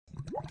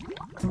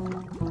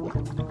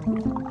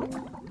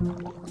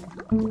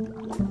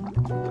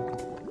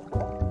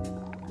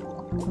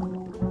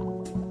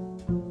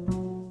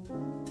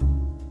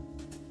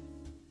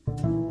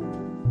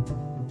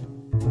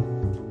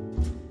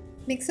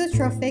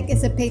Mixotrophic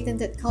is a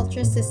patented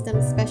culture system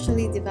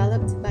specially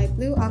developed by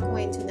Blue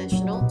Aqua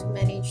International to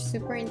manage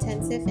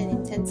super-intensive and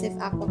intensive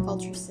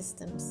aquaculture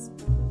systems.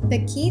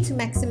 The key to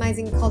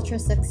maximizing culture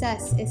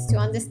success is to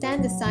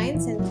understand the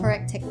science and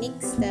correct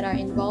techniques that are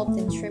involved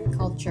in shrimp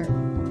culture.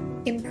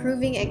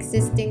 Improving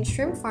existing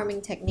shrimp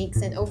farming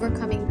techniques and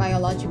overcoming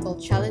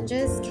biological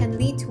challenges can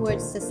lead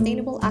towards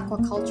sustainable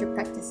aquaculture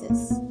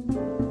practices.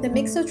 The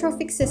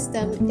mixotrophic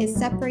system is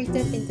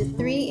separated into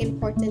three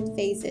important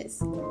phases: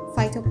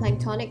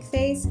 phytoplanktonic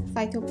phase,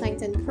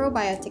 phytoplankton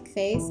probiotic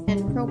phase, and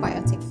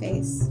probiotic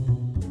phase.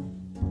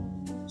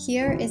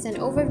 Here is an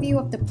overview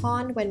of the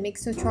pond when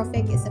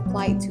mixotrophic is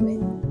applied to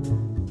it.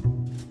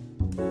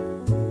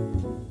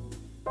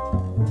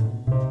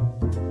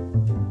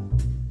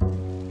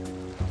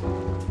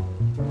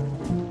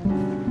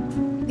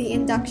 The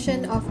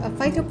induction of a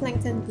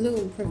phytoplankton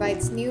bloom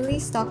provides newly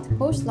stocked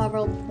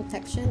post-larval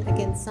protection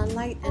against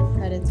sunlight and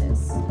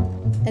predators.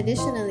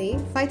 Additionally,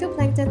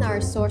 phytoplankton are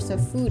a source of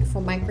food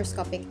for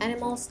microscopic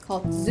animals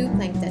called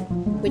zooplankton,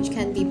 which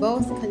can be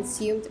both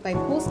consumed by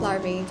post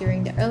larvae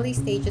during the early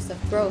stages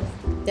of growth,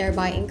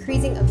 thereby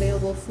increasing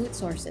available food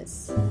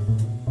sources.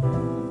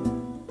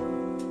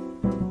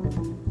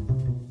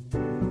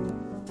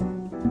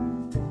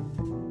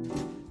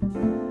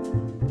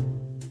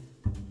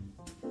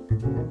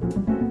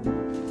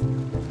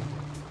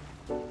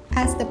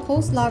 As the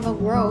post-larva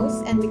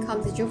grows and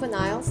becomes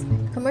juveniles,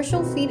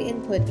 commercial feed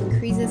input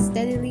increases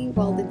steadily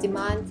while the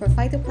demand for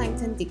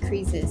phytoplankton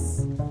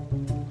decreases.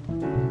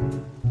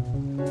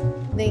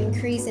 The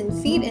increase in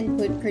feed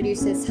input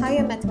produces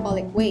higher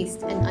metabolic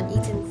waste and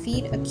uneaten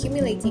feed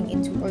accumulating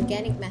into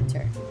organic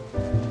matter.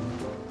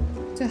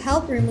 To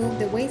help remove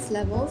the waste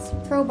levels,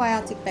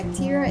 probiotic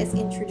bacteria is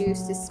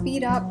introduced to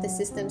speed up the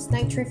system's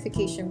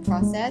nitrification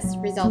process,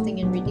 resulting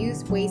in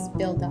reduced waste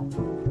buildup.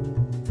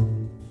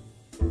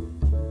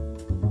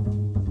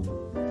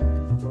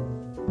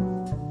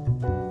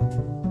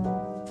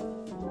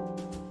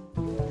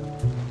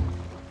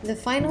 The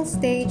final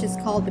stage is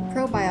called the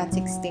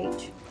probiotic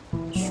stage.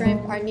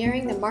 Shrimp are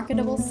nearing the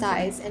marketable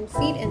size and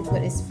feed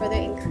input is further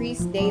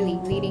increased daily,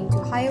 leading to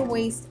higher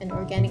waste and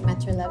organic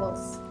matter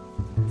levels.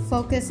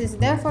 Focus is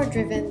therefore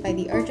driven by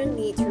the urgent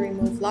need to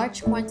remove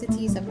large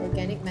quantities of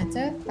organic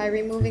matter by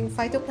removing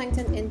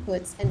phytoplankton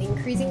inputs and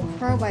increasing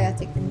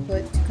probiotic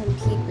input to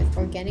compete with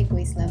organic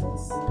waste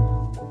levels.